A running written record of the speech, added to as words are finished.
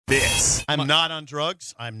This I'm not on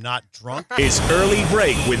drugs. I'm not drunk. is Early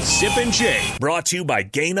Break with Zip and Jay, brought to you by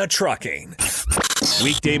Gaina Trucking.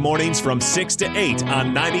 Weekday mornings from 6 to 8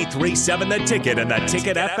 on 93.7 The Ticket and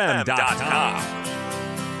theticketfm.com.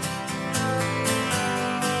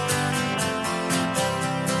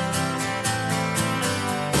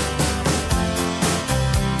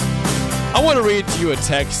 I want to read to you a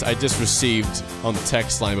text I just received on the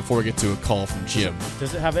text line before we get to a call from Jim.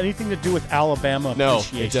 Does it have anything to do with Alabama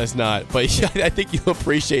appreciation? No, it does not. But yeah, I think you'll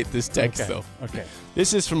appreciate this text, though. Okay.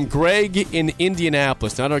 This is from Greg in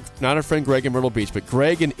Indianapolis. Not our friend Greg in Myrtle Beach, but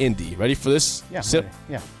Greg in Indy. Ready for this? Yeah. Sip?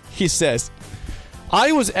 Yeah. He says,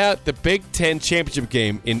 I was at the Big Ten championship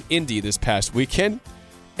game in Indy this past weekend,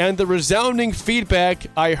 and the resounding feedback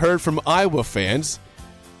I heard from Iowa fans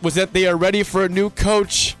was that they are ready for a new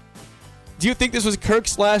coach. Do you think this was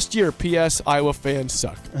Kirk's last year? P.S. Iowa fans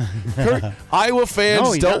suck. Iowa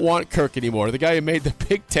fans don't want Kirk anymore. The guy who made the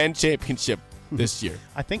Big Ten championship this year.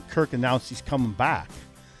 I think Kirk announced he's coming back.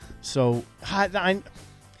 So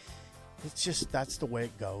it's just that's the way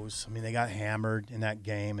it goes. I mean, they got hammered in that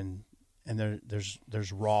game, and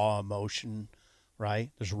there's raw emotion, right?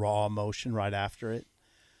 There's raw emotion right after it.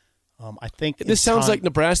 I think this sounds like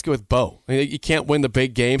Nebraska with Bo. I mean, you can't win the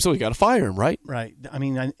big game, so we got to fire him, right? Right. I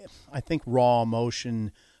mean, I think raw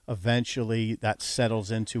emotion eventually that settles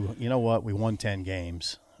into, you know what, we won 10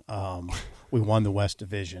 games. We won the West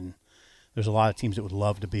Division. There's a lot of teams that would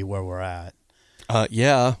love to be where we're at.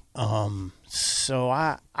 Yeah. So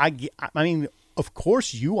I mean, of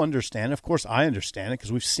course you understand. Of course I understand it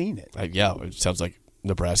because we've seen it. Yeah, it sounds like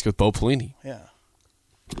Nebraska with Bo Pelini. Yeah.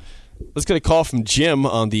 Let's get a call from Jim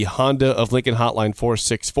on the Honda of Lincoln hotline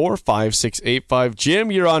 464-5685.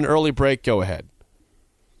 Jim, you're on Early Break. Go ahead.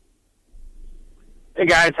 Hey,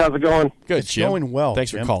 guys. How's it going? Good, It's Jim. going well, Thanks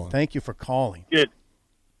Jim. for calling. Thank you for calling. Good.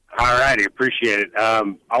 All righty. Appreciate it.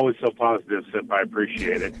 Always so positive, Sip. I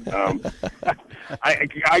appreciate it.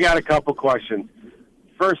 I got a couple questions.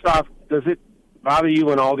 First off, does it bother you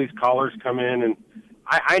when all these callers come in? And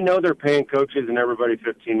I know they're paying coaches and everybody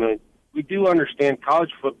 $15 million. We do understand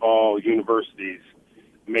college football universities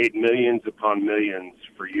made millions upon millions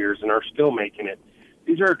for years and are still making it.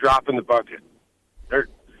 These are a drop in the bucket. They're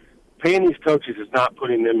paying these coaches is not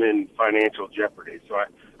putting them in financial jeopardy. So I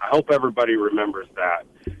hope everybody remembers that.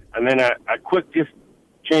 And then a quick just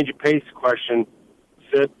change of pace question,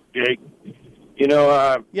 Sid, Jake.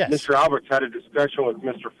 Yes. Mr. Alberts had a discussion with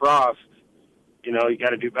Mr. Frost. You got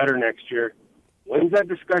to do better next year. When's that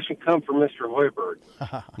discussion come from Mr. Hoiberg?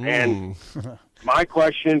 And my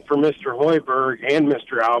question for Mr. Hoiberg and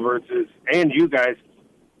Mr. Alberts is, and you guys,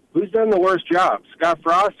 who's done the worst job, Scott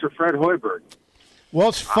Frost or Fred Hoiberg? Well,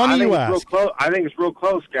 it's funny you ask. I think it's real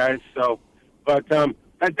close, guys. So, but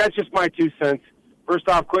that's just my 2 cents. First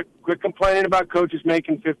off, quit complaining about coaches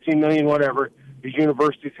making $15 million, whatever. These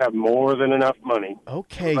universities have more than enough money.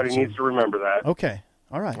 Okay, everybody needs to remember that. Okay.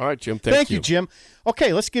 All right, Jim. Thank you, Jim.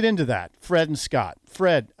 Okay, let's get into that. Fred and Scott.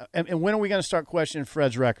 Fred, and when are we going to start questioning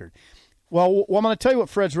Fred's record? Well, I'm going to tell you what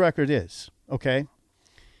Fred's record is, okay?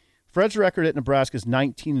 Fred's record at Nebraska is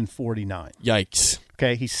 19-49. Yikes.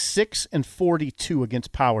 Okay, he's 6-42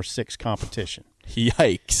 against Power 6 competition.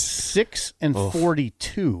 Yikes.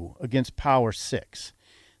 6-42 against Power 6.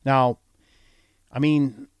 Now, I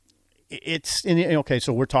mean, okay,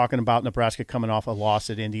 so we're talking about Nebraska coming off a loss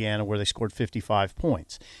at Indiana where they scored 55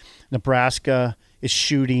 points. Nebraska is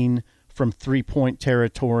shooting from three-point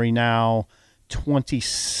territory now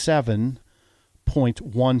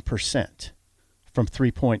 27.1% from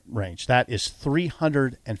three-point range. That is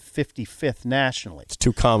 355th nationally. It's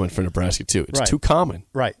too common for Nebraska, too. It's too common.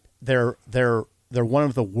 Right. They're one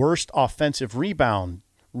of the worst offensive rebounding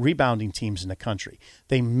teams in the country.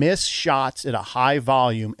 They miss shots at a high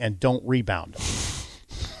volume and don't rebound them.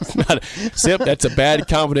 Zip, that's a bad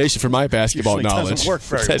combination for my basketball knowledge. Doesn't work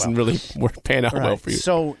very doesn't really pan out well for you.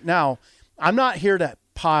 So now, I'm not here to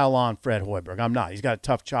pile on Fred Hoiberg. I'm not. He's got a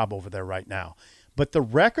tough job over there right now. But the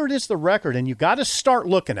record is the record, and you got to start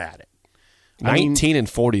looking at it.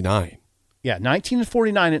 19-49. Yeah,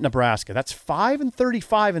 19-49 at Nebraska. That's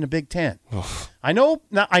 5-35 in the Big Ten. I know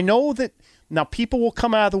that now people will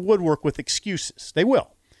come out of the woodwork with excuses. They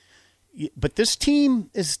will. But this team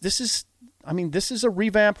this is a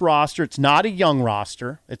revamped roster. It's not a young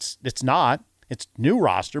roster. It's not. It's new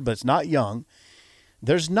roster, but it's not young.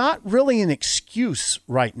 There's not really an excuse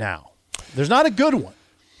right now. There's not a good one.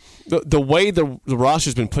 The way the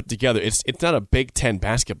roster's been put together, it's not a Big Ten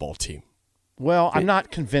basketball team. Well, I'm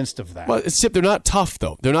not convinced of that. Well, they're not tough,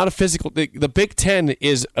 though. They're not a physical. The Big Ten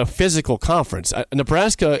is a physical conference.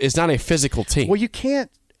 Nebraska is not a physical team. Well, you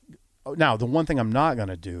can't. Now, the one thing I'm not going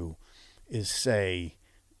to do is say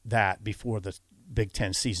that before the Big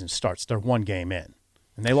Ten season starts. They're one game in,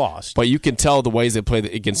 and they lost. But you can tell the ways they play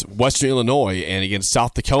against Western Illinois and against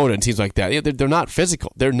South Dakota and teams like that. Yeah, they're not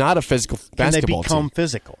physical. They're not a physical basketball team. Can they become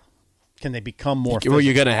physical? Can they become more physical? Well,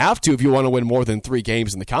 you're going to have to if you want to win more than 3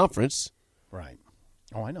 games in the conference. Right.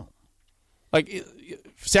 Oh, I know. Like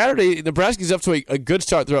Saturday, Nebraska's up to a good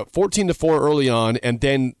start. They're up 14-4 early on, and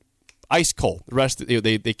then ice cold. The rest,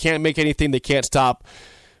 they can't make anything. They can't stop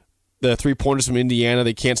the 3-pointers from Indiana.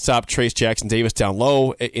 They can't stop Trace Jackson Davis down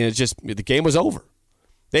low, and it's just the game was over.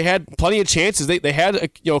 They had plenty of chances. They had a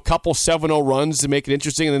couple 7-0 runs to make it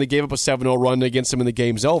interesting, and then they gave up a 7-0 run against them, and the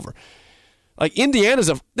game's over. Like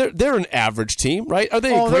Indiana's they're an average team, right? Are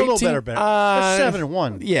they a great they're a little team? better. They're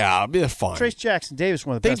 7-1. Yeah, they're fine. Trace Jackson Davis,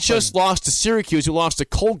 one of the best. They just lost to Syracuse, who lost to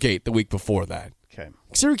Colgate the week before that. Okay.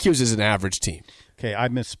 Syracuse is an average team. Okay, I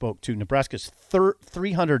misspoke too. Nebraska's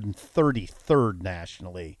 333rd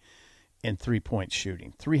nationally in 3-point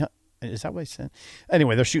shooting. Is that what I said?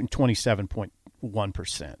 Anyway, they're shooting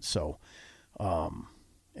 27.1%. So, and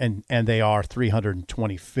they are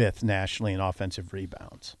 325th nationally in offensive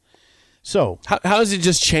rebounds. So how does it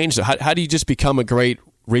just change? How do you just become a great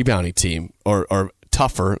rebounding team or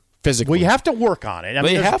tougher physically? Well, you have to work on it.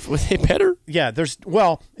 They better. Yeah,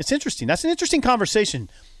 it's interesting. That's an interesting conversation.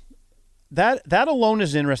 That alone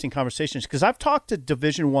is an interesting conversation because I've talked to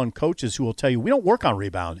Division I coaches who will tell you we don't work on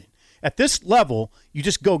rebounding. At this level, you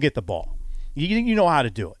just go get the ball. You know how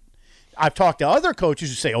to do it. I've talked to other coaches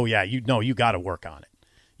who say, oh, yeah, you got to work on it.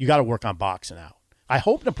 You got to work on boxing out. I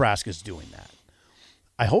hope Nebraska's doing that.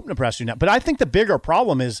 But I think the bigger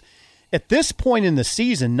problem is at this point in the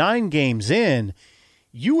season, 9 games in,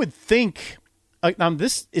 you would think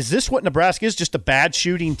is this what Nebraska is, just a bad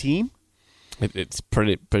shooting team? It's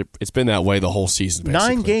been that way the whole season,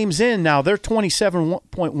 basically. 9 games in now, they're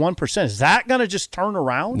 27.1%. Is that going to just turn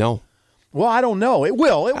around? No. Well, I don't know. It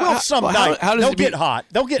will. It will some night. They'll get hot.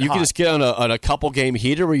 They'll get hot. You can just get on a couple game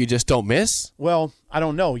heater where you just don't miss? Well, I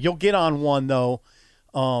don't know. You'll get on one, though.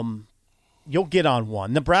 You'll get on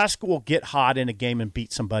one. Nebraska will get hot in a game and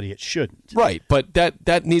beat somebody it shouldn't. Right, but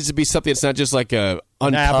that needs to be something that's not just like an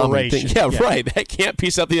uncommon thing. Yeah, right. That can't be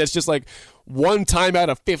something that's just like one time out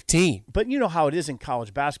of 15. But you know how it is in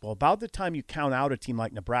college basketball. About the time you count out a team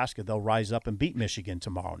like Nebraska, they'll rise up and beat Michigan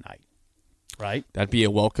tomorrow night. Right? That'd be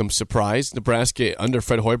a welcome surprise. Nebraska under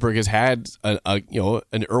Fred Hoiberg has had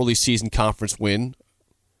an early season conference win.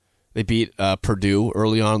 They beat Purdue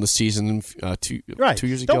early on in the season 2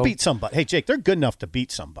 years ago. They'll beat somebody. Hey, Jake, they're good enough to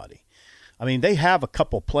beat somebody. I mean, they have a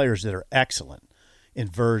couple players that are excellent in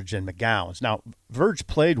Verge and McGowan's. Now, Verge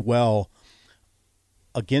played well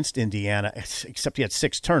against Indiana, except he had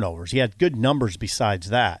 6 turnovers. He had good numbers besides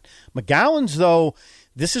that. McGowan's, though,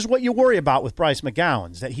 this is what you worry about with Bryce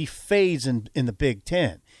McGowan's, that he fades in the Big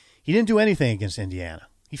Ten. He didn't do anything against Indiana.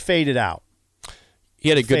 He faded out. He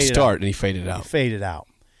had a good start, and he faded out. He faded out.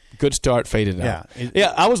 Good start, faded out.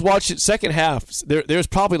 Yeah, I was watching second half. There's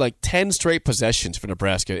probably like 10 straight possessions for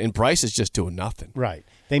Nebraska, and Bryce is just doing nothing. Right.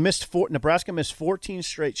 Nebraska missed 14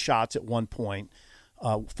 straight shots at one point,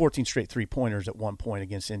 14 straight 3-pointers at one point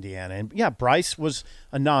against Indiana. And, yeah, Bryce was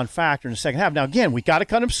a non-factor in the second half. Now, again, we got to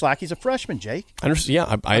cut him slack. He's a freshman, Jake. I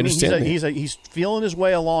understand. He's feeling his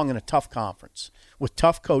way along in a tough conference with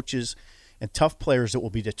tough coaches and tough players that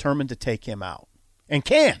will be determined to take him out. And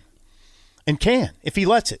can if he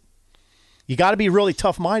lets it. You got to be really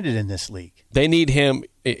tough-minded in this league. They need him.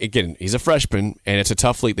 Again, he's a freshman, and it's a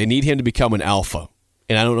tough league. They need him to become an alpha.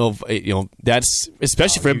 And I don't know if that's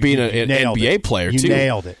especially for him being an NBA player too. You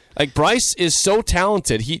nailed it. Like Bryce is so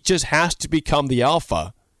talented, he just has to become the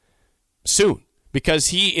alpha soon because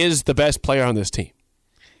he is the best player on this team.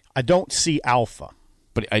 I don't see alpha,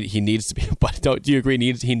 but he needs to be. But do you agree?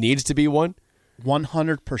 He needs to be one.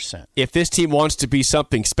 100%. If this team wants to be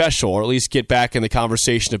something special, or at least get back in the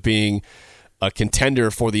conversation of being a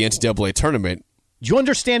contender for the NCAA tournament. Do you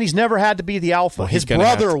understand he's never had to be the alpha? His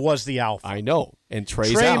brother was the alpha. I know. And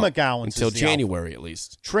Trey McGowan's until January at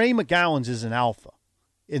least. Trey McGowan's is an alpha.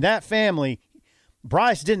 In that family,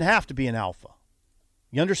 Bryce didn't have to be an alpha.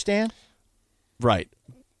 You understand? Right.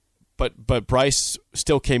 But Bryce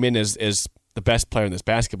still came in as the best player in this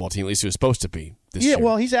basketball team, at least he was supposed to be this year. Yeah,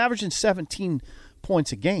 well, he's averaging 17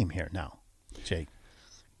 points a game here now, Jake.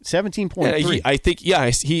 17.3. I think,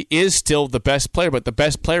 he is still the best player, but the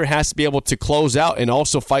best player has to be able to close out and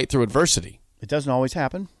also fight through adversity. It doesn't always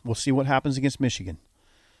happen. We'll see what happens against Michigan.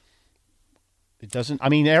 It doesn't. I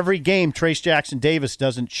mean, every game, Trace Jackson Davis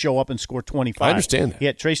doesn't show up and score 25. I understand that.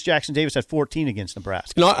 Yet Trace Jackson Davis had 14 against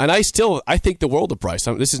Nebraska. No, and I think the world of Bryce.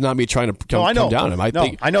 This is not me trying to come down on him. I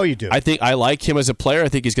know you do. I think I like him as a player. I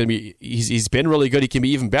think he's going to be. He's been really good. He can be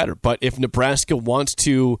even better. But if Nebraska wants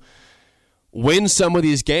to win some of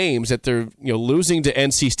these games that they're losing to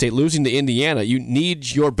NC State, losing to Indiana, you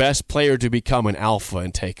need your best player to become an alpha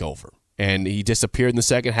and take over. And he disappeared in the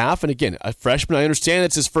second half. And again, a freshman. I understand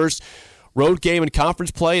it's his first road game in conference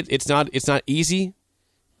play. It's not easy.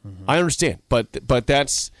 Mm-hmm. I understand, but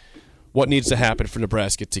that's what needs to happen for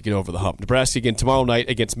Nebraska to get over the hump. Nebraska again tomorrow night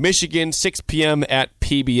against Michigan, 6 p.m. at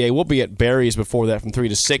PBA. We'll be at Barry's before that from 3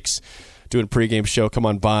 to 6, doing a pregame show. Come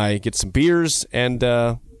on by, get some beers, and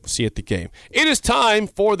see you at the game. It is time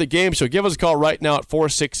for the game show. Give us a call right now at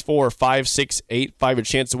 464-5685. A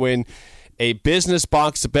chance to win a business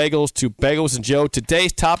box of bagels to Bagels Joe.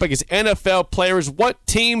 Today's topic is NFL players. What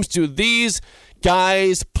teams do these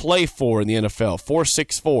guys play for in the NFL?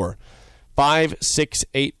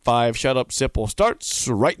 464-5685. Shut Up Sipple starts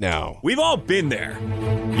right now. We've all been there.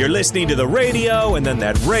 You're listening to the radio, and then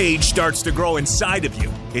that rage starts to grow inside of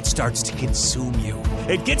you. It starts to consume you.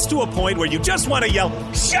 It gets to a point where you just want to yell,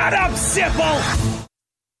 "Shut up, Sipple!"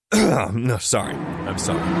 No, sorry. I'm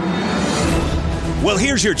sorry. Well,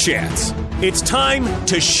 here's your chance. It's time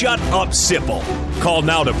to shut up, Sipple. Call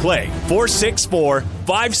now to play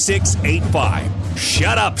 464-5685.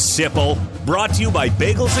 Shut up, Sipple. Brought to you by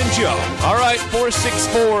Bagels Joe. All right,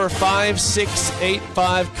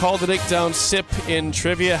 464-5685. Call the Dick Down Sip in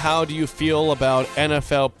trivia. How do you feel about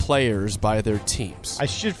NFL players by their teams? I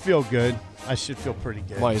should feel good. I should feel pretty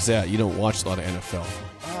good. Why is that? You don't watch a lot of NFL.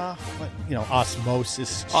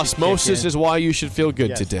 Osmosis. Osmosis is why you should feel good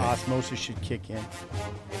yes, today. Osmosis should kick in.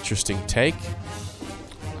 Interesting take.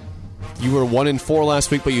 You were 1-4 last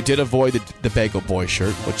week, but you did avoid the Bagel Boy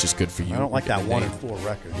shirt, which is good for you. I don't like that 1-4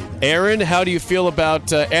 record either. Aaron, how do you feel about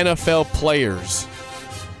NFL players?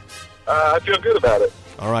 I feel good about it.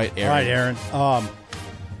 All right, Aaron. All right, Aaron.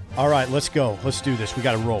 All right, let's go. Let's do this. We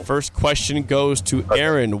got to roll. First question goes to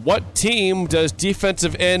Aaron. What team does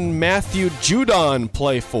defensive end Matthew Judon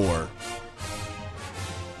play for?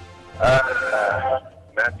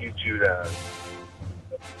 Matthew Judon.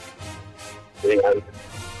 And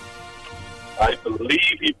I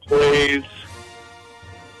believe he plays.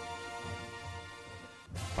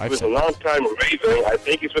 He was a long-time Raven. I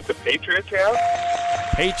think he's with the Patriots now.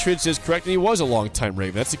 Patriots is correct, and he was a long-time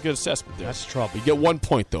Raven. That's a good assessment there. That's trouble. You get 1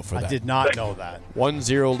 point, though, for that. I did not know that.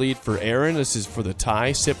 1-0 lead for Aaron. This is for the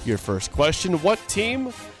tie. Sip, your first question. What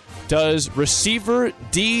team does receiver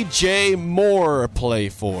DJ Moore play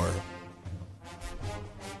for?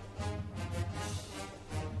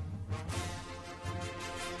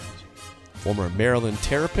 Former Maryland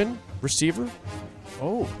Terrapin receiver.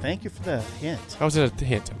 Oh, thank you for the hint. How was that a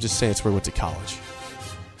hint? I'm just saying it's where he went to college.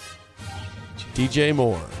 DJ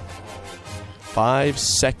Moore. 5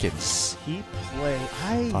 seconds. He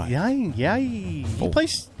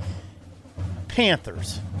plays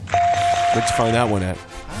Panthers. Where'd you find that one at?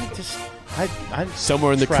 I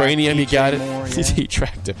somewhere in the cranium. He got it. Moore, yeah. He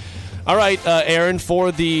tracked it. All right, Aaron,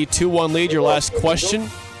 for the 2-1 lead, your last question.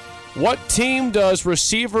 What team does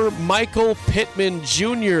receiver Michael Pittman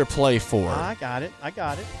Jr. play for? I got it. Oh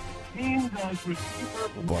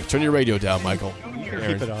boy, turn your radio down, Michael. You can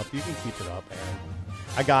keep it up. Aaron.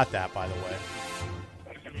 I got that, by the way.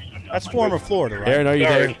 That's former Florida, right? Aaron, are you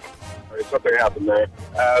there? Sorry, something happened there.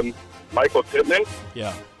 Michael Pittman?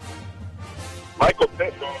 Yeah. Michael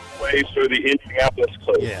Pittman plays for the Indianapolis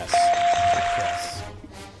Colts. Yes.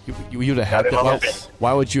 You would have had that?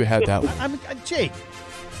 Why would you have had that one? Jake,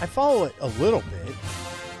 I follow it a little bit.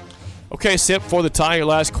 Okay, Sip, for the tie, your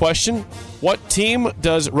last question. What team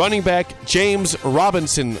does running back James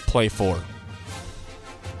Robinson play for?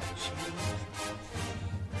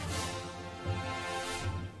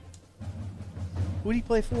 Who did he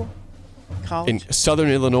play for? College? In Southern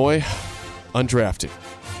Illinois, undrafted.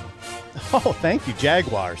 Oh, thank you,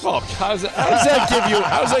 Jaguars. Oh, how does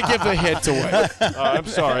that give the hint away? I'm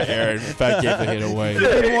sorry, Aaron, if I gave the hint away.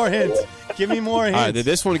 Give me more hints. All right,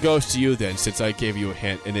 this one goes to you then, since I gave you a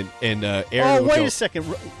hint, and Aaron. Oh, wait a second.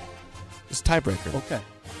 It's a tiebreaker. Okay.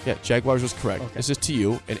 Yeah, Jaguars was correct. Okay. This is to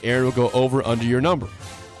you, and Aaron will go over under your number.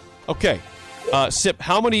 Okay. Sip,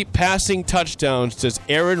 how many passing touchdowns does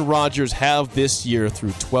Aaron Rodgers have this year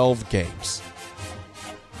through 12 games?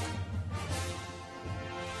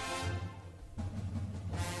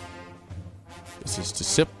 This is to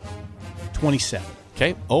Sip. 27.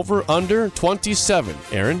 Okay, over, under, 27.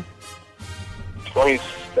 Aaron?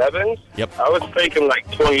 27? Yep. I was thinking like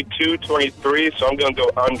 22, 23, so I'm going to go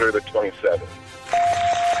under the 27.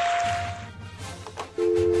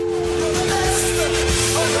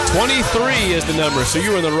 23 is the number, so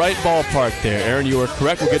you were in the right ballpark there, Aaron. You were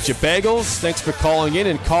correct. We'll get you bagels. Thanks for calling in,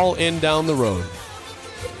 and call in down the road.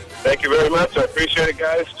 Thank you very much. I appreciate it,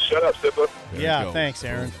 guys. Shut up, Sipple. Yeah, thanks,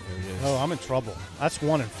 Aaron. Oh, I'm in trouble. That's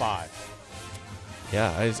 1-5.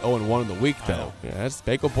 Yeah, it's 0-1 in the week, though. Yeah, that's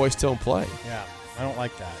Bagel Boy still in play. Yeah, I don't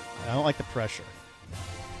like that. I don't like the pressure.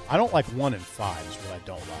 I don't like 1-5 is what I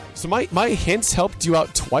don't like. So my hints helped you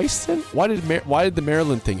out twice then? Why did the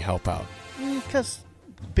Maryland thing help out? Because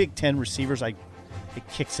Big Ten receivers, it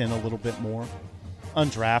kicks in a little bit more.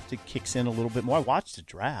 Undrafted kicks in a little bit more. I watched the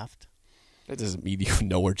draft. That doesn't mean you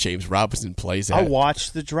know where James Robinson plays at. I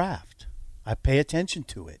watch the draft. I pay attention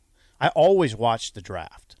to it. I always watch the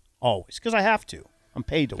draft. Always. Because I have to. I'm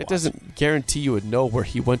paid to watch. It doesn't guarantee you would know where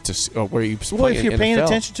he went to, or where he was playing. Well, if you're paying NFL.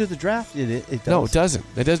 attention to the draft, it does. No, it doesn't.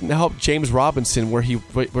 It doesn't help James Robinson where he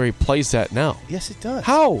plays at now. Yes, it does.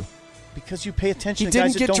 How? Because you pay attention He to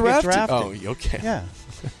guys didn't that get don't drafted. get drafted. Oh, okay. Yeah.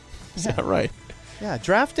 Is that right? Yeah,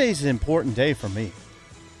 draft day is an important day for me.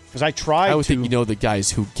 Because I try to. I would think you know the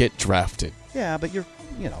guys who get drafted. Yeah, but you're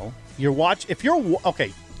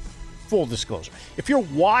okay. Full disclosure: if you're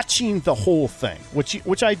watching the whole thing,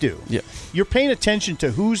 which I do, yeah, you're paying attention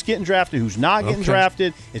to who's getting drafted, who's not getting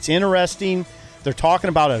drafted. It's interesting. They're talking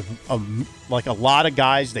about a lot of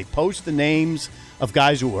guys. They post the names of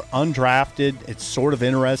guys who were undrafted. It's sort of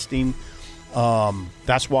interesting.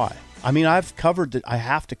 That's why. I mean, I have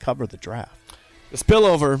to cover the draft. The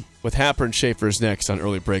spillover with Happer and Schaefer is next on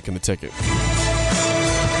Early Break in the Ticket.